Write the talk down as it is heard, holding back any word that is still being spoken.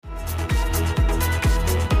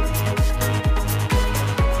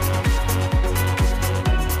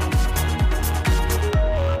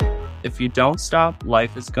if you don't stop,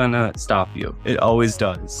 life is gonna stop you. It always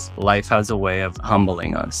does. Life has a way of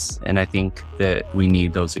humbling us. And I think that we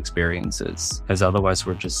need those experiences because otherwise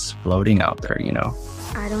we're just floating out there, you know?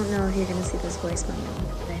 I don't know if you're gonna see this voicemail,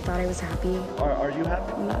 but I thought I was happy. Are you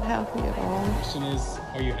happy? I'm not happy at all. The question is,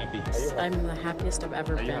 are you happy? I'm the happiest I've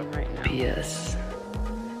ever been right now. P.S.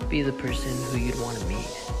 Be the person who you'd want to meet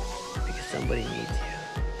because somebody needs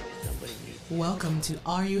you. Welcome to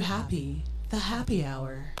Are You Happy? The Happy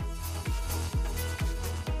Hour.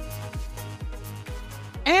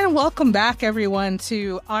 And welcome back, everyone,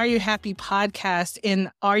 to Are You Happy podcast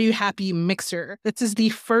in Are You Happy Mixer. This is the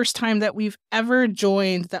first time that we've ever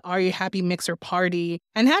joined the Are You Happy Mixer party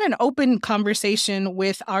and had an open conversation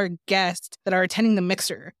with our guests that are attending the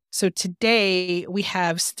mixer. So today we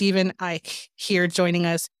have Stephen Ike here joining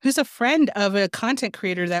us, who's a friend of a content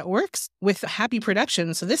creator that works with Happy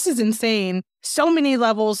Productions. So this is insane. So many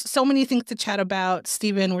levels, so many things to chat about.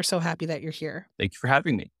 Stephen, we're so happy that you're here. Thank you for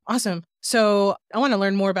having me. Awesome. So I want to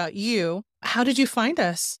learn more about you. How did you find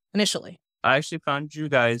us initially? I actually found you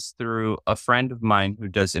guys through a friend of mine who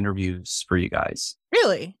does interviews for you guys.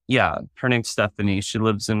 Really? Yeah, her name's Stephanie. She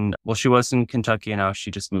was in Kentucky and now she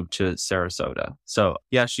just moved to Sarasota. So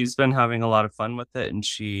yeah, she's been having a lot of fun with it and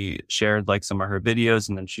she shared like some of her videos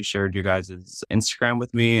and then she shared your guys' Instagram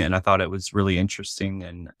with me and I thought it was really interesting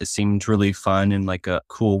and it seemed really fun and like a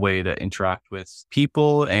cool way to interact with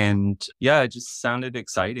people. And yeah, it just sounded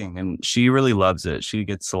exciting and she really loves it. She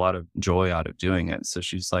gets a lot of joy out of doing it. So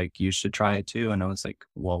she's like, you should try it too. And I was like,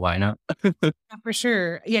 well, why not? Yeah, for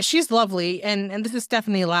sure. Yeah, she's lovely. And this is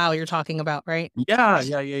Stephanie Lau you're talking about, right?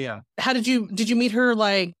 Yeah. How did you meet her?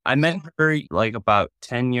 Like, I met her like about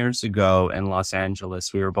 10 years ago in Los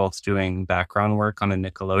Angeles. We were both doing background work on a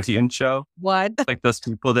Nickelodeon show. What? Like those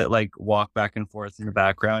people that like walk back and forth in the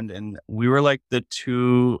background. And we were like the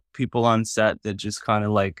two people on set that just kind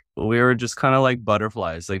of like, we were just kind of like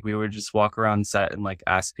butterflies. Like we would just walk around set and like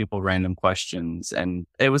ask people random questions. And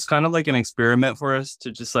it was kind of like an experiment for us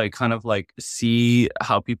to just like kind of like see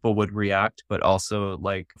how people would react, but also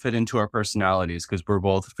like fit into our personalities because we're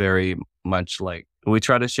both very much like, we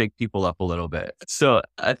try to shake people up a little bit. So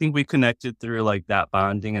I think we connected through like that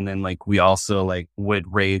bonding. And then like we also like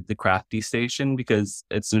would raid the Crafty Station because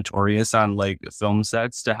it's notorious on like film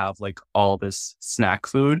sets to have like all this snack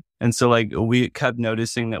food. And so like we kept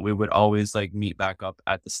noticing that we would always like meet back up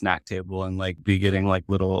at the snack table and like be getting like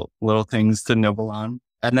little things to nibble on.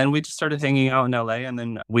 And then we just started hanging out in LA and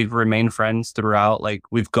then we've remained friends throughout. Like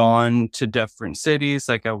we've gone to different cities.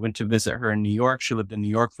 Like I went to visit her in New York. She lived in New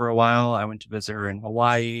York for a while. I went to visit her in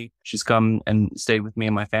Hawaii. She's come and stayed with me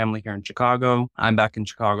and my family here in Chicago. I'm back in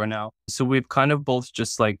Chicago now. So we've kind of both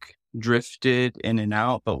just like drifted in and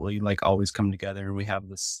out, but we like always come together and we have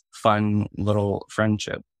this fun little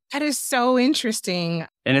friendship. That is so interesting.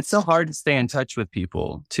 And it's so hard to stay in touch with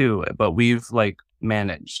people too, but we've like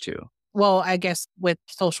managed to. Well, I guess with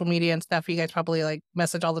social media and stuff, you guys probably like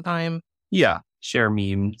message all the time. Yeah. Share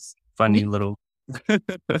memes, funny little,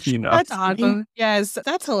 you know. That's awesome. Yes,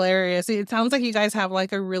 that's hilarious. It sounds like you guys have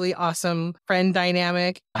like a really awesome friend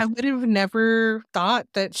dynamic. I would have never thought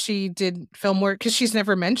that she did film work because she's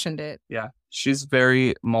never mentioned it. Yeah. She's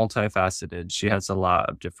very multifaceted. She has a lot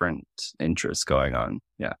of different interests going on.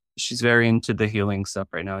 Yeah. She's very into the healing stuff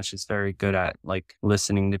right now. She's very good at like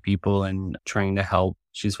listening to people and trying to help.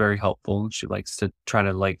 She's very helpful. She likes to try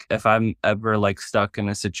to like, if I'm ever like stuck in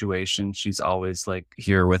a situation, she's always like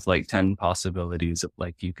here with like 10 possibilities of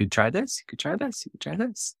like, you could try this, you could try this, you could try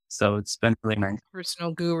this. So it's been really nice.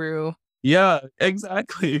 Personal guru. Yeah,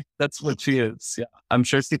 exactly. That's what she is. Yeah. I'm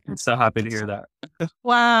sure she's so happy to hear that.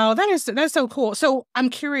 Wow, that's so cool. So I'm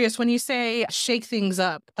curious, when you say shake things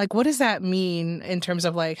up, like what does that mean in terms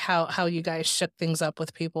of like how you guys shook things up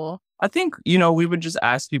with people? I think, you know, we would just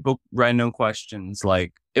ask people random questions.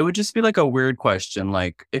 Like it would just be like a weird question.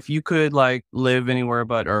 Like if you could like live anywhere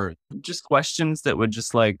but Earth, just questions that would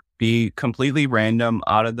just like be completely random,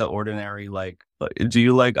 out of the ordinary. Like, do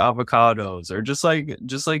you like avocados or just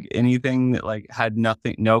like anything that like had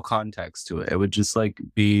no context to it. It would just like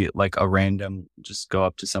be like a random, just go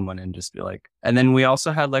up to someone and just be like, and then we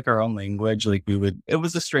also had like our own language. Like it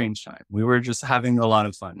was a strange time. We were just having a lot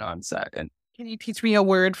of fun on set. And can you teach me a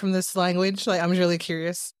word from this language? Like, I'm really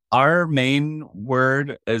curious. Our main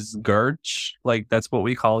word is Gurch. Like, that's what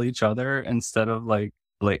we call each other instead of like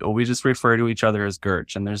we just refer to each other as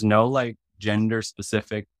Gurch. And there's no like gender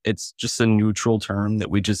specific. It's just a neutral term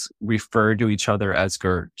that we just refer to each other as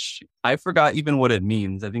Gurch. I forgot even what it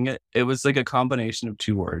means. I think it was like a combination of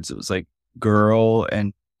two words. It was like girl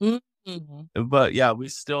and it But yeah, we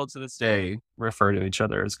still to this day refer to each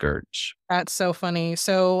other as Gertch. That's so funny.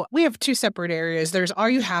 So we have two separate areas. There's Are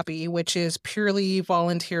You Happy, which is purely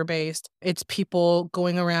volunteer based. It's people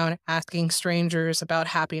going around asking strangers about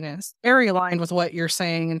happiness. Very aligned with what you're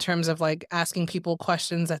saying in terms of like asking people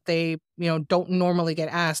questions that they, don't normally get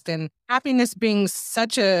asked. And happiness being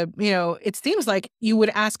such a, it seems like you would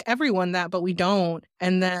ask everyone that, but we don't.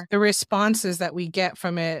 And the responses that we get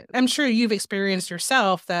from it, I'm sure you've experienced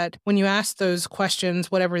yourself that when you ask those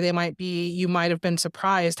questions, whatever they might be, you might have been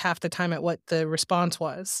surprised half the time at what the response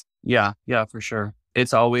was. Yeah, for sure.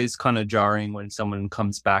 It's always kind of jarring when someone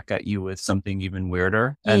comes back at you with something even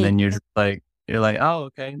weirder. And then you're like, oh,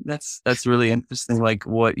 okay, that's really interesting. Like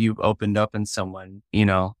what you've opened up in someone,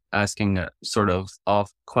 asking a sort of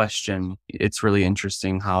off question. It's really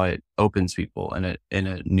interesting how it opens people in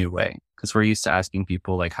a new way. Because we're used to asking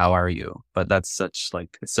people like, how are you? But that's such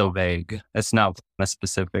like, it's so vague. It's not a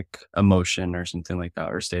specific emotion or something like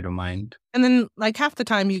that or state of mind. And then like half the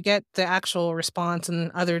time you get the actual response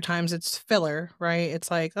and other times it's filler, right?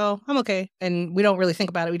 It's like, oh, I'm okay. And we don't really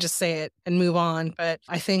think about it. We just say it and move on. But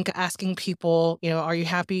I think asking people, are you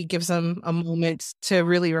happy gives them a moment to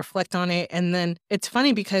really reflect on it. And then it's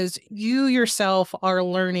funny because you yourself are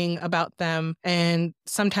learning about them. And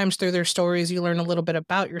sometimes through their stories, you learn a little bit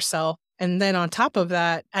about yourself. And then on top of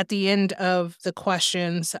that, at the end of the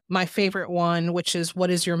questions, my favorite one, which is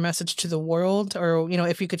what is your message to the world? Or,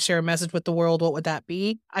 if you could share a message with the world, what would that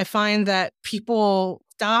be? I find that people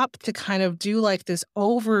stop to kind of do like this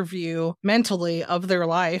overview mentally of their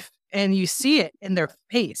life. And you see it in their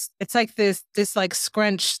face. It's like this like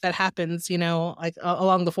scrunch that happens, like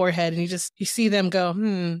along the forehead, and you see them go,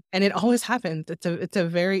 and it always happens. It's a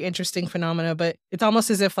very interesting phenomena, but it's almost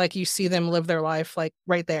as if like you see them live their life like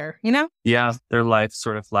right there, Yeah, their life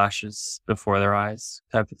sort of flashes before their eyes,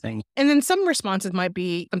 type of thing. And then some responses might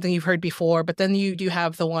be something you've heard before, but then you do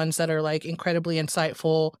have the ones that are like incredibly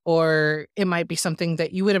insightful, or it might be something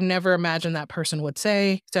that you would have never imagined that person would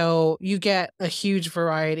say. So you get a huge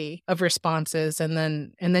variety of responses, and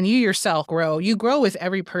then you yourself grow. You grow with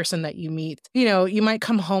every person that you meet. You might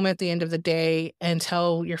come home at the end of the day and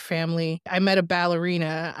tell your family, I met a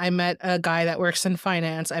ballerina, I met a guy that works in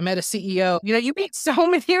finance, I met a CEO. You meet so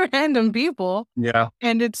many random people. Yeah.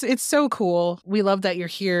 And it's so cool. We love that you're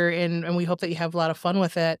here and we hope that you have a lot of fun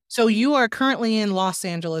with it. So you are currently in Los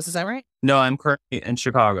Angeles, is that right? No, I'm currently in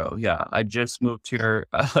Chicago. Yeah, I just moved here.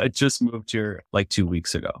 Like 2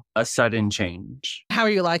 weeks ago. A sudden change. How are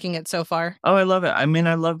you liking it so far? Oh, I love it. I mean,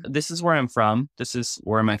 this is where I'm from. This is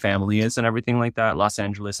where my family is and everything like that. Los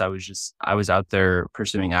Angeles, I was out there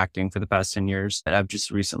pursuing acting for the past 10 years. And I've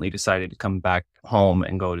just recently decided to come back home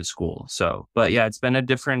and go to school. So, but yeah, it's been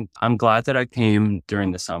I'm glad that I came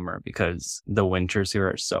during the summer because the winters here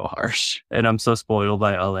are so harsh and I'm so spoiled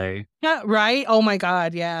by LA. Yeah, right? Oh my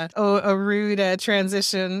God, yeah. Oh, a rude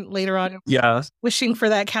transition later on. Yeah. Wishing for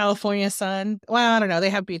that California sun. Well, I don't know. They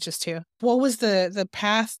have beaches too. What was the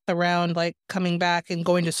path around like coming back and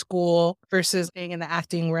going to school versus being in the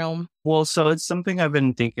acting realm? Well, so it's something I've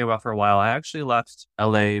been thinking about for a while. I actually left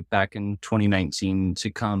LA back in 2019 to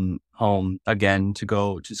come home again to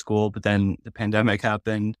go to school, but then the pandemic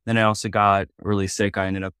happened. Then I also got really sick. I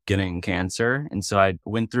ended up getting cancer. And so I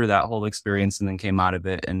went through that whole experience and then came out of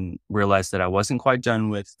it and realized that I wasn't quite done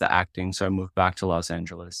with the acting. So I moved back to Los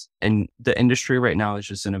Angeles. And the industry right now is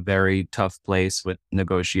just in a very tough place with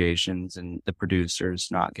negotiations and the producers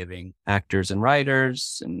not giving actors and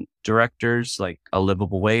writers and directors like a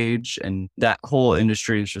livable wage. And that whole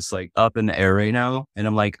industry is just like up in the air right now. And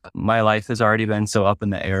I'm like, my life has already been so up in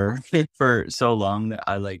the air for so long that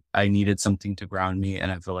I needed something to ground me.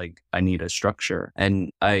 And I feel like I need a structure.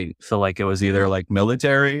 And I feel like it was either like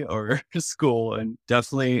military or school, and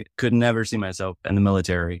definitely could never see myself in the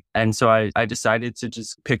military. And so I decided to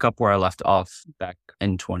just pick up where I left off back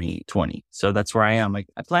in 2020. So that's where I am. Like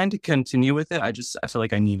I plan to continue with it. I feel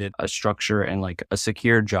like I needed a structure and like a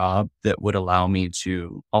secure job that would allow me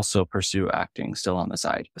to also pursue acting still on the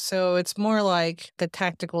side. So it's more like a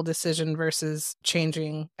tactical decision versus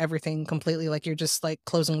changing everything completely. Like you're just like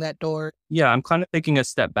closing that door. Yeah, I'm kind of taking a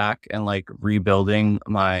step back and like rebuilding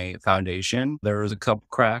my foundation. There was a couple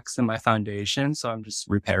cracks in my foundation, so I'm just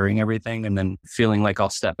repairing everything and then feeling like I'll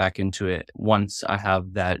step back into it once I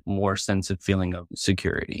have that more sense of feeling of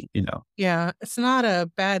security, Yeah, it's not a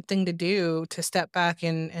bad thing to do, to step back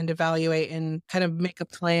and evaluate and kind of make a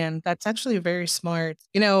plan. That's actually very smart.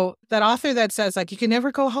 That author that says like you can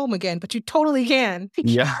never go home again, but you totally can.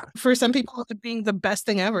 Yeah. For some people, it's being the best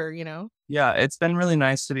thing ever, Yeah, it's been really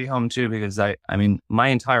nice to be home too because I mean, my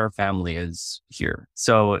entire family is here.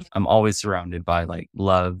 So I'm always surrounded by like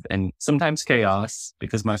love and sometimes chaos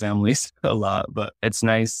because my family's a lot, but it's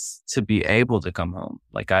nice to be able to come home.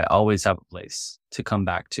 Like I always have a place to come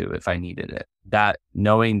back to if I needed it. That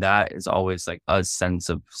knowing that is always like a sense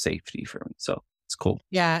of safety for me. So it's cool.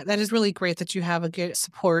 Yeah, that is really great that you have a good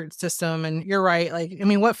support system. And you're right. Like, I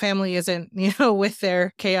mean, what family isn't, with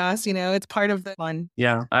their chaos, it's part of the fun.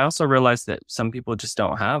 Yeah. I also realized that some people just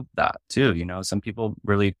don't have that too. Some people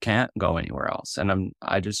really can't go anywhere else. And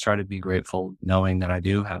I just try to be grateful knowing that I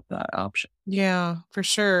do have that option. Yeah, for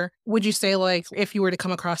sure. Would you say like if you were to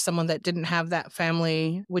come across someone that didn't have that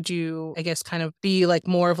family, would you, I guess, kind of be like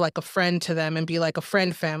more of like a friend to them and be like a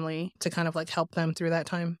friend family to kind of like help them through that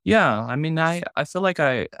time? Yeah. I mean, I feel like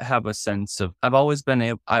I have a sense of, I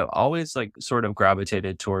always like sort of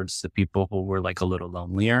gravitated towards the people who were like a little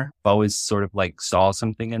lonelier. I've always sort of like saw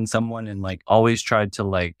something in someone and like always tried to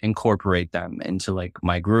like incorporate them into like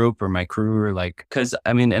my group or my crew or like, cause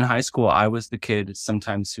I mean, in high school, I was the kid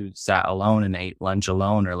sometimes who sat alone and ate lunch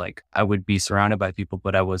alone, or like I would be surrounded by people,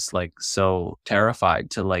 but I was like so terrified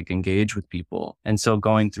to like engage with people. And so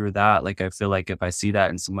going through that, like I feel like if I see that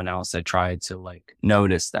in someone else, I try to like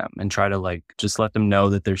notice them and try to like just let them know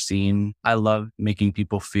that they're seen. I love making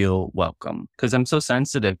people feel welcome because I'm so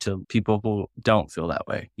sensitive to people who don't feel that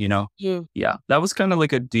way, Yeah, that was kind of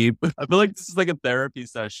like a deep, I feel like this is like a therapy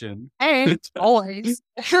session. Hey, always.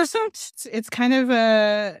 It's kind of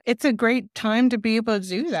it's a great time to be able to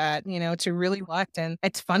do that, to really reflect. And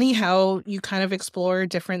it's funny how you kind of explore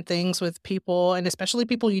different things with people and especially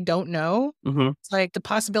people you don't know. Mm-hmm. It's like the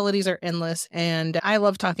possibilities are endless. And I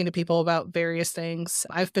love talking to people about various things.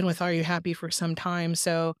 I've been with Are You Happy for some time.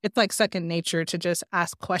 So it's like second nature to just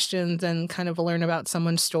ask questions and kind of learn about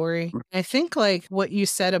someone's story. I think like what you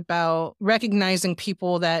said about recognizing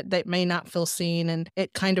people that may not feel seen and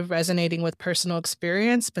it kind of resonating with personal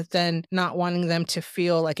experience, but then not wanting them to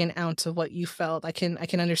feel like an ounce of what you felt. I can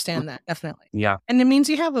understand that, definitely. Yeah. And it means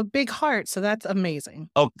you have a big heart. So that's amazing.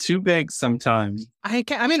 Oh, too big sometimes. I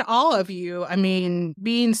mean, all of you. I mean,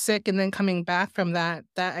 being sick and then coming back from that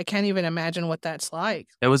I can't even imagine what that's like.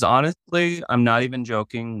 It was honestly, I'm not even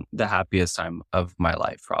joking, the happiest time of my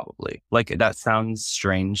life, probably. Like that sounds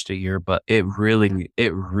strange to hear, but it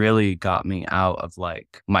really got me out of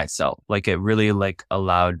like myself. Like it really like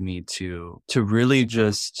allowed me to really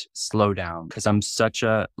just slow down because I'm such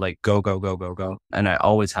a like go. And I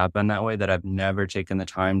always have been that way that I've never taken the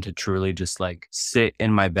time to truly just like sit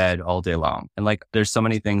in my bed all day long. And like there's so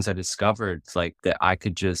many things I discovered like that I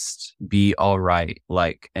could just be all right,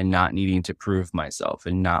 like, and not needing to prove myself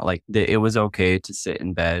and not like that it was okay to sit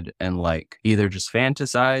in bed and like either just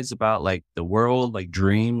fantasize about like the world, like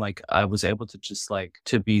dream. Like I was able to just like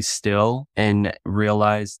to be still and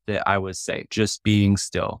realize that I was safe just being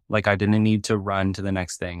still. Like I didn't need to run to the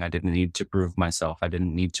next thing. I didn't need to prove myself. I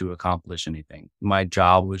didn't need to accomplish anything. My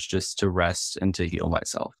job was just to rest and to heal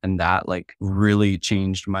myself. And that like really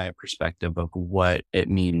changed my perspective of what it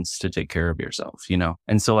means to take care of yourself,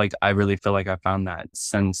 And so like I really feel like I found that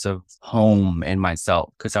sense of home in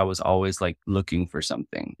myself because I was always like looking for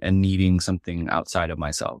something and needing something outside of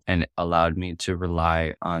myself, and it allowed me to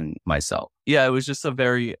rely on myself. Yeah, it was just a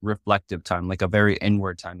very reflective time, like a very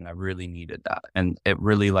inward time. And I really needed that. And it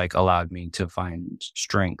really like allowed me to find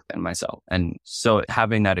strength in myself. And so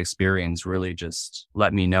having that experience really just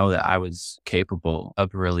let me know that I was capable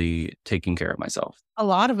of really taking care of myself. A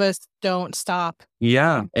lot of us don't stop.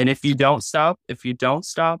 Yeah. And if you don't stop,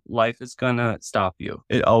 life is gonna stop you.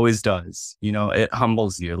 It always does. It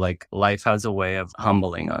humbles you. Like life has a way of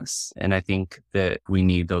humbling us. And I think that we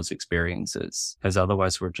need those experiences because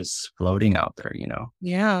otherwise we're just floating out there,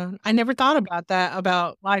 Yeah. I never thought about that,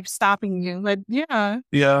 about life stopping you. But yeah.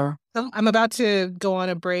 Yeah. So I'm about to go on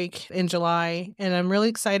a break in July and I'm really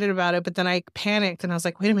excited about it. But then I panicked and I was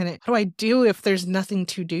like, wait a minute, what do I do if there's nothing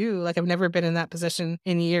to do? Like I've never been in that position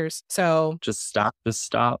in years. So just stop.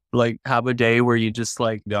 Like have a day where you just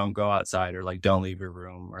like don't go outside or like don't leave your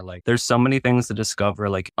room or like there's so many things to discover.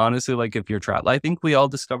 Like honestly, like if you're trapped, I think we all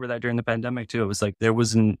discovered that during the pandemic too. It was like there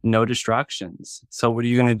was no distractions. So what are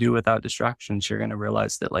you going to do without distractions? You're going to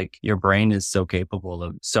realize that like your brain is so capable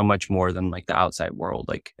of so much more than like the outside world.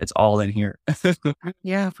 Like it's all in here.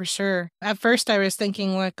 Yeah, for sure. At first, I was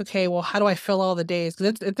thinking like, okay, well, how do I fill all the days?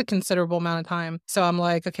 Because it's a considerable amount of time. So I'm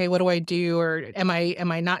like, okay, what do I do? Or am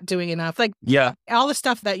I not doing enough? Like Yeah. all the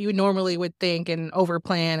stuff that you normally would think and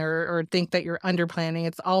overplan or think that you're under planning.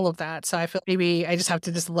 It's all of that. So I feel maybe I just have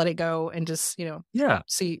to just let it go and just, Yeah.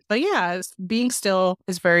 see. But yeah, being still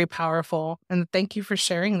is very powerful. And thank you for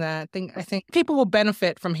sharing that. I think people will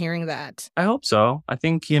benefit from hearing that. I hope so. I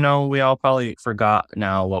think, we all probably forgot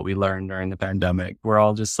now what we learned during the pandemic. We're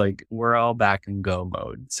all just like, we're all back in go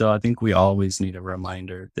mode. So I think we always need a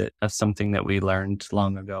reminder that that's something that we learned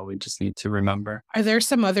long ago. We just need to remember. Are there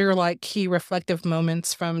some other like key reflective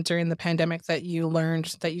moments from during the pandemic that you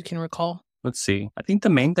learned that you can recall? Let's see. I think the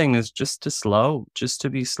main thing is just to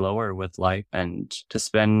be slower with life and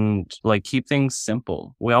to keep things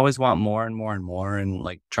simple. We always want more and more and more and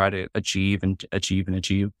like try to achieve and achieve and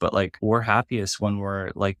achieve. But like we're happiest when we're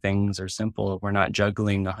like things are simple. We're not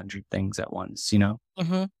juggling 100 things at once,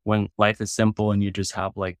 Mm-hmm. When life is simple and you just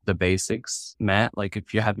have like the basics met, like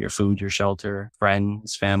if you have your food, your shelter,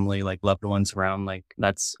 friends, family, like loved ones around, like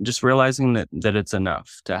that's just realizing that it's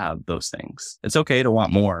enough to have those things. It's okay to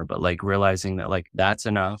want more, but like realizing that like that's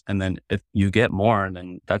enough. And then if you get more,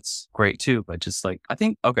 then that's great too. But just like, I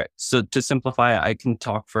think, okay, so to simplify it, I can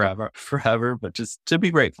talk forever, but just to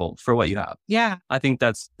be grateful for what you have. Yeah. I think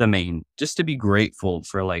that's the main, just to be grateful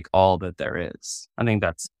for like all that there is. I think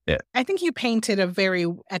that's it. I think you painted a very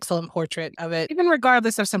excellent portrait of it. Even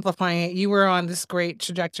regardless of simplifying it, you were on this great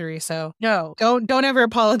trajectory. So no, don't ever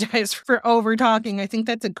apologize for over talking. I think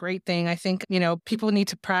that's a great thing. I think, people need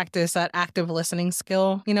to practice that active listening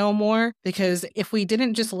skill, more, because if we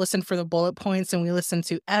didn't just listen for the bullet points and we listened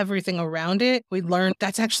to everything around it, we'd learn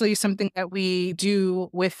that's actually something that we do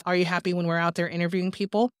with Are You Happy when we're out there interviewing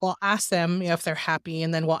people. We'll ask them if they're happy,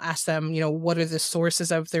 and then we'll ask them, what are the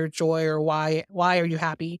sources of their joy, or why are you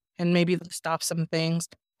happy? And maybe list off some things.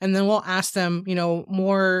 And then we'll ask them,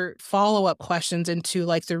 more follow-up questions into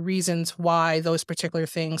like the reasons why those particular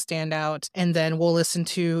things stand out. And then we'll listen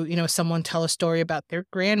to, someone tell a story about their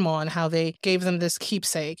grandma and how they gave them this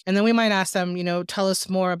keepsake. And then we might ask them, tell us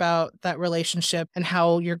more about that relationship and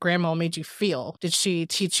how your grandma made you feel. Did she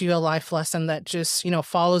teach you a life lesson that just,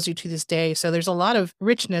 follows you to this day? So there's a lot of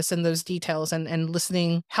richness in those details, and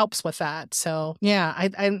listening helps with that. So yeah,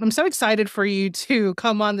 I'm so excited for you to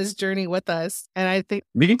come on this journey with us. And I think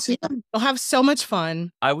we'll have so much fun.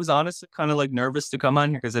 I was honestly kind of like nervous to come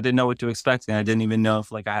on here because I didn't know what to expect, and I didn't even know if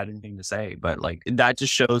like I had anything to say. But like that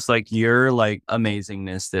just shows like your like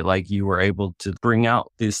amazingness that like you were able to bring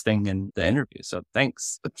out this thing in the interview. So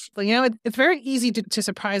thanks. But it's very easy to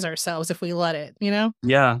surprise ourselves if we let it.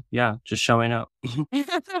 Yeah, just showing up.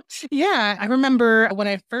 Yeah, I remember when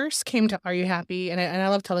I first came to Are You Happy, and I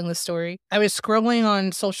love telling this story. I was scrolling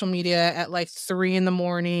on social media at like 3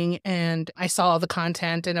 a.m, and I saw all the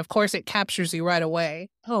content, and of course it captures you right away.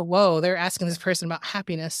 Oh, whoa, they're asking this person about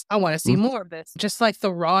happiness. I want to see more of this. Just like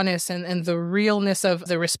the rawness and the realness of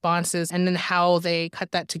the responses, and then how they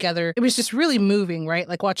cut that together. It was just really moving, right?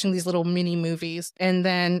 Like watching these little mini movies. And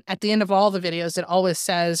then at the end of all the videos, it always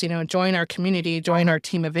says, join our community, join our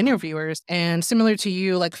team of interviewers. And similar to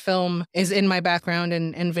you, like film is in my background,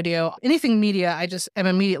 and video, anything media, I just am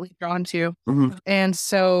immediately drawn to. Mm-hmm. And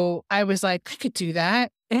so I was like, I could do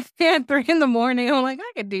that. At 3 a.m, I'm like,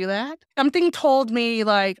 I could do that. Something told me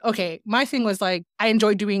like, okay, my thing was like, I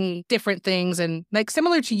enjoy doing different things, and like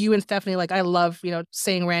similar to you and Stephanie, like I love,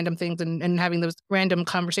 saying random things and having those random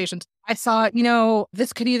conversations. I thought,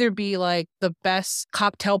 this could either be like the best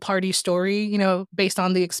cocktail party story, based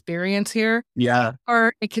on the experience here. Yeah.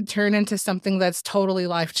 Or it could turn into something that's totally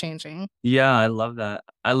life-changing. Yeah, I love that.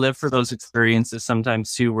 I live for those experiences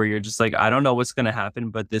sometimes too, where you're just like, I don't know what's going to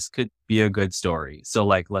happen, but this could be a good story. So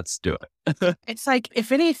like, let's do it. It's like,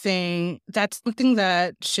 if anything, that's something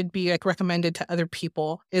that should be like recommended to other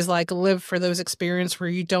people, is like live for those experiences where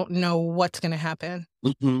you don't know what's going to happen.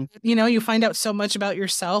 Mm-hmm. You find out so much about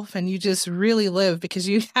yourself, and you just really live because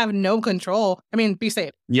you have no control. I mean, be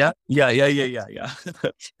safe. Yeah. I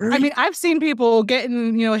mean, I've seen people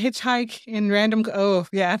getting, hitchhike in random. Oh,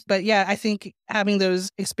 yeah. But yeah, I think having those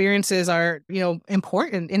experiences are,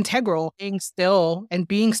 important, integral. Being still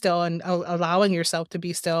and allowing yourself to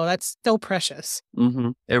be still, that's still precious. Mm-hmm.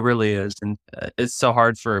 It really is. And it's so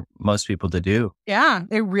hard for most people to do. Yeah,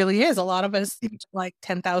 it really is. A lot of us like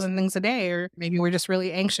 10,000 things a day, or maybe we're just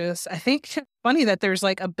really anxious. I think it's funny that there's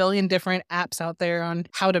like a billion different apps out there on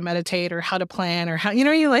how to meditate or how to plan or how,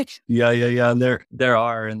 you like. Yeah. And there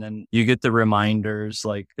are. And then you get the reminders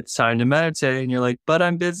like it's time to meditate. And you're like, but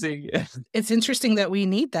I'm busy. It's interesting that we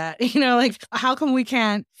need that. Like how come we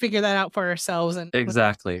can't figure that out for ourselves? And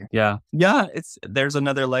Exactly. Yeah. There's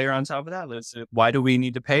another layer on top of that. Why do we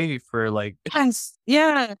need to pay for like yes.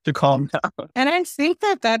 Yeah. to calm down? And I think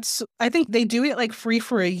I think they do it like free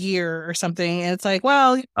for a year or something. And it's like,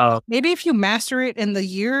 well, maybe if you master it in the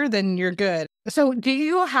year, then you're good. So do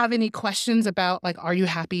you have any questions about like, are you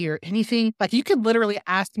happy or anything? Like you could literally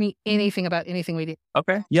ask me anything about anything we do.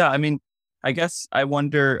 Okay. Yeah. I mean, I guess I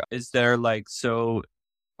wonder, is there like,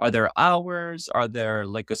 are there hours? Are there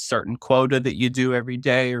like a certain quota that you do every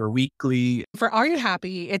day or weekly? For Are You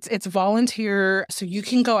Happy? It's volunteer. So you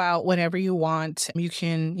can go out whenever you want. You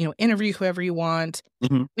can, interview whoever you want.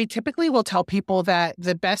 Mm-hmm. We typically will tell people that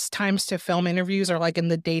the best times to film interviews are like in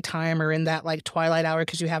the daytime or in that like twilight hour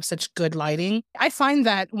because you have such good lighting. I find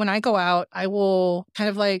that when I go out, I will kind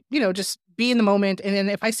of like, just be in the moment. And then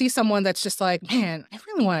if I see someone that's just like, man, I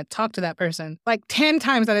really want to talk to that person, like 10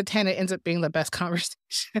 times out of 10, it ends up being the best conversation.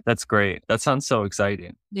 That's great. That sounds so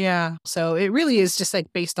exciting. Yeah. So it really is just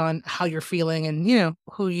like based on how you're feeling and,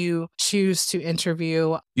 who you choose to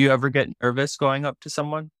interview. Do you ever get nervous going up to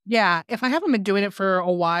someone? Yeah. If I haven't been doing it for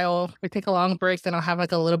a while, we take a long break, then I'll have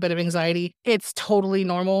like a little bit of anxiety. It's totally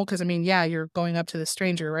normal because you're going up to the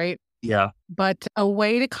stranger, right? Yeah. But a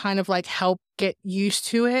way to kind of like help get used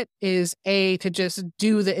to it is to just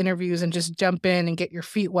do the interviews and just jump in and get your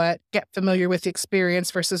feet wet, get familiar with the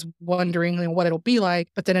experience versus wondering what it'll be like.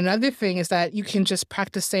 But then another thing is that you can just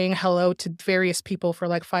practice saying hello to various people for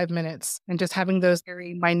like 5 minutes and just having those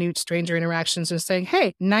very minute stranger interactions and saying,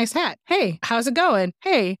 hey, nice hat. Hey, how's it going?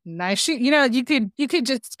 Hey, nice shoe. You could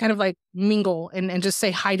just kind of like mingle and just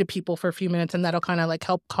say hi to people for a few minutes and that'll kind of like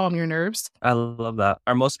help calm your nerves. I love that.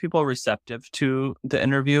 Are most people receptive to the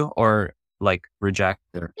interview or like reject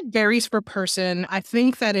it? It varies per person. I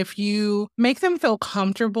think that if you make them feel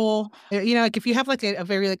comfortable, like if you have like a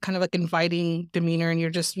very like kind of like inviting demeanor and you're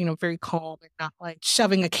just, very calm and not like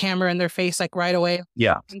shoving a camera in their face like right away.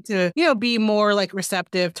 Yeah. To, be more like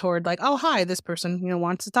receptive toward like, oh, hi, this person,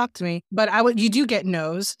 wants to talk to me. But you do get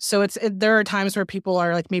no's. So there are times where people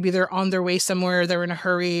are like, maybe they're on their way somewhere, they're in a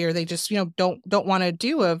hurry, or they just, don't want to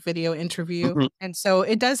do a video interview. Mm-hmm. And so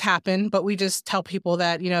it does happen, but we just tell people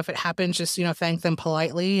that, if it happens, just, thank them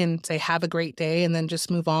politely and say, have a great day, and then just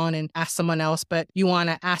move on and ask someone else. But you want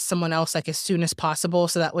to ask someone else like as soon as possible.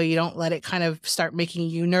 So that way you don't let it kind of start making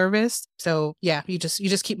you nervous. So yeah, you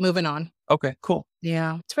just keep moving on. Okay, cool.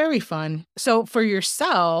 Yeah, it's very fun. So for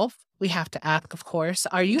yourself, we have to ask, of course,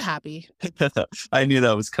 are you happy? I knew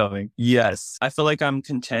that was coming. Yes. I feel like I'm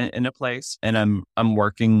content in a place and I'm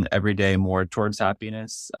working every day more towards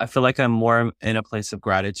happiness. I feel like I'm more in a place of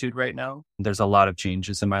gratitude right now. There's a lot of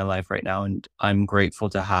changes in my life right now, and I'm grateful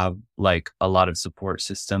to have like a lot of support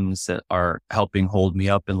systems that are helping hold me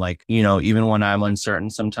up. And like, even when I'm uncertain,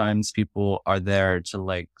 sometimes people are there to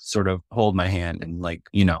like sort of hold my hand and like,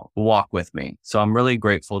 walk with me. So I'm really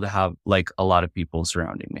grateful to have like a lot of people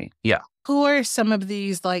surrounding me. Yeah. Who are some of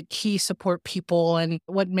these like key support people and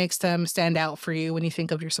what makes them stand out for you when you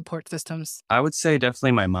think of your support systems? I would say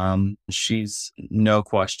definitely my mom. She's no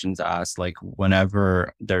questions asked. Like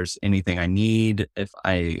whenever there's anything I need, if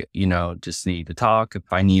I, just need to talk, if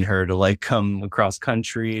I need her to like come across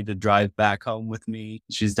country to drive back home with me,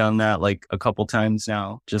 she's done that like a couple times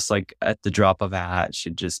now. Just like at the drop of a hat,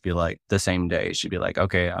 she'd just be like the same day. She'd be like,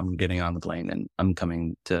 okay, I'm getting on the plane and I'm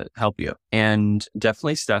coming to help you. And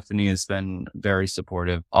definitely Stephanie has been very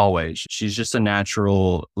supportive always. She's just a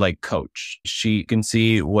natural like coach. She can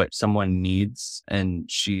see what someone needs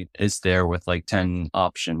and she is there with like 10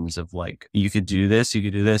 options of like, you could do this, you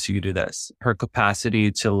could do this, you could do this. Her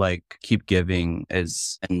capacity to like keep giving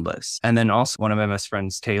is endless. And then also one of my best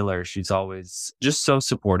friends, Taylor, she's always just so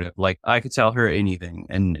supportive. Like I could tell her anything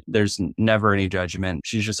and there's never any judgment.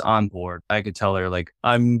 She's just on board. I could tell her like,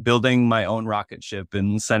 I'm building my own rocket ship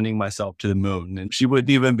and sending myself to the moon. And she wouldn't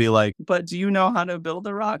even be like, but do you know how to build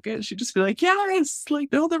a rocket? She'd just be like, yes, like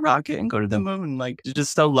build a rocket and go to the moon. Like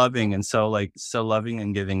just so loving and so loving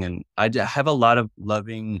and giving. And I have a lot of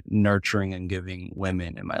loving, nurturing and giving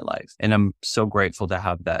women in my life. And I'm so grateful to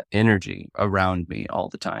have that energy around me all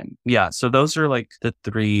the time. Yeah. So those are like the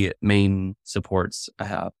 3 main supports I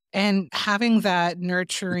have. And having that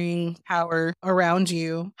nurturing power around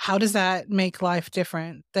you, how does that make life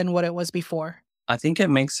different than what it was before? I think it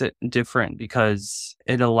makes it different because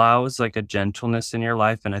it allows like a gentleness in your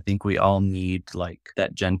life. And I think we all need like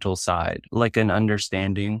that gentle side, like an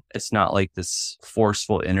understanding. It's not like this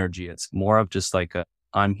forceful energy. It's more of just like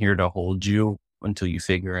I'm here to hold you until you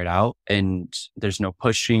figure it out. And there's no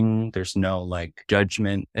pushing. There's no like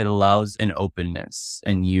judgment. It allows an openness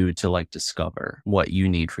and you to like discover what you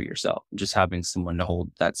need for yourself. Just having someone to hold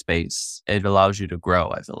that space, it allows you to grow.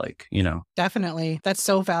 I feel like, Definitely. That's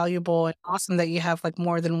so valuable and awesome that you have like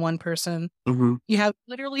more than one person. Mm-hmm. You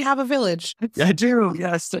literally have a village. I do.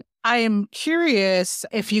 Yes. I am curious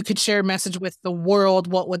if you could share a message with the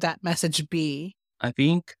world, what would that message be? I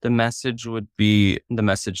think the message would be the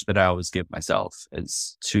message that I always give myself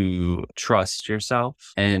is to trust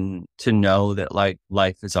yourself and to know that like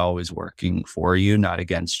life is always working for you, not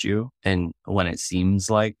against you. And when it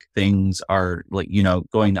seems like things are like,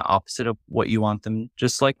 going the opposite of what you want them,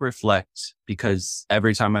 just like reflect, because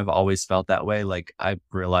every time I've always felt that way, like I've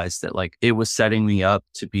realized that like it was setting me up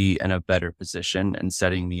to be in a better position and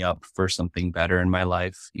setting me up for something better in my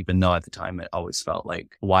life, even though at the time it always felt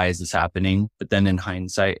like, why is this happening? But then in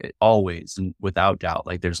hindsight, it always and without doubt,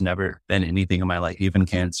 like there's never been anything in my life, even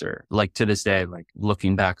cancer, like to this day, like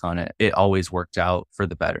looking back on it, it always worked out for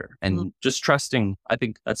the better. And just trusting, I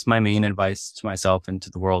think that's my main advice to myself and to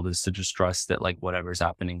the world, is to just trust that like whatever's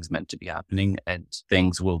happening is meant to be happening and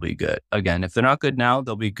things will be good. Again, if they're not good now,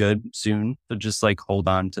 they'll be good soon. So just like hold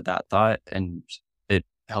on to that thought and it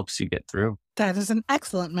helps you get through. That is an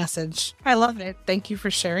excellent message. I love it. Thank you for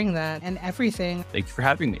sharing that and everything. Thank you for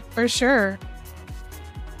having me. For sure.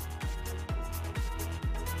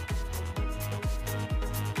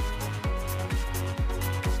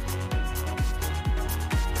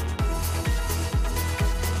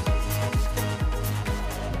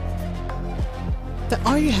 The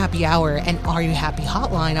Are You Happy Hour and Are You Happy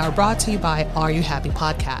Hotline are brought to you by Are You Happy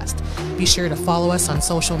Podcast. Be sure to follow us on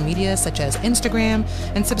social media such as Instagram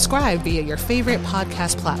and subscribe via your favorite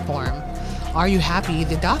podcast platform. Are You Happy,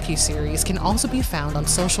 the docuseries, can also be found on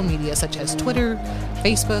social media such as Twitter,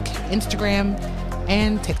 Facebook, Instagram,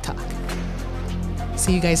 and TikTok.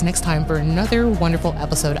 See you guys next time for another wonderful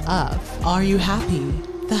episode of Are You Happy?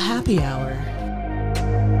 The Happy Hour.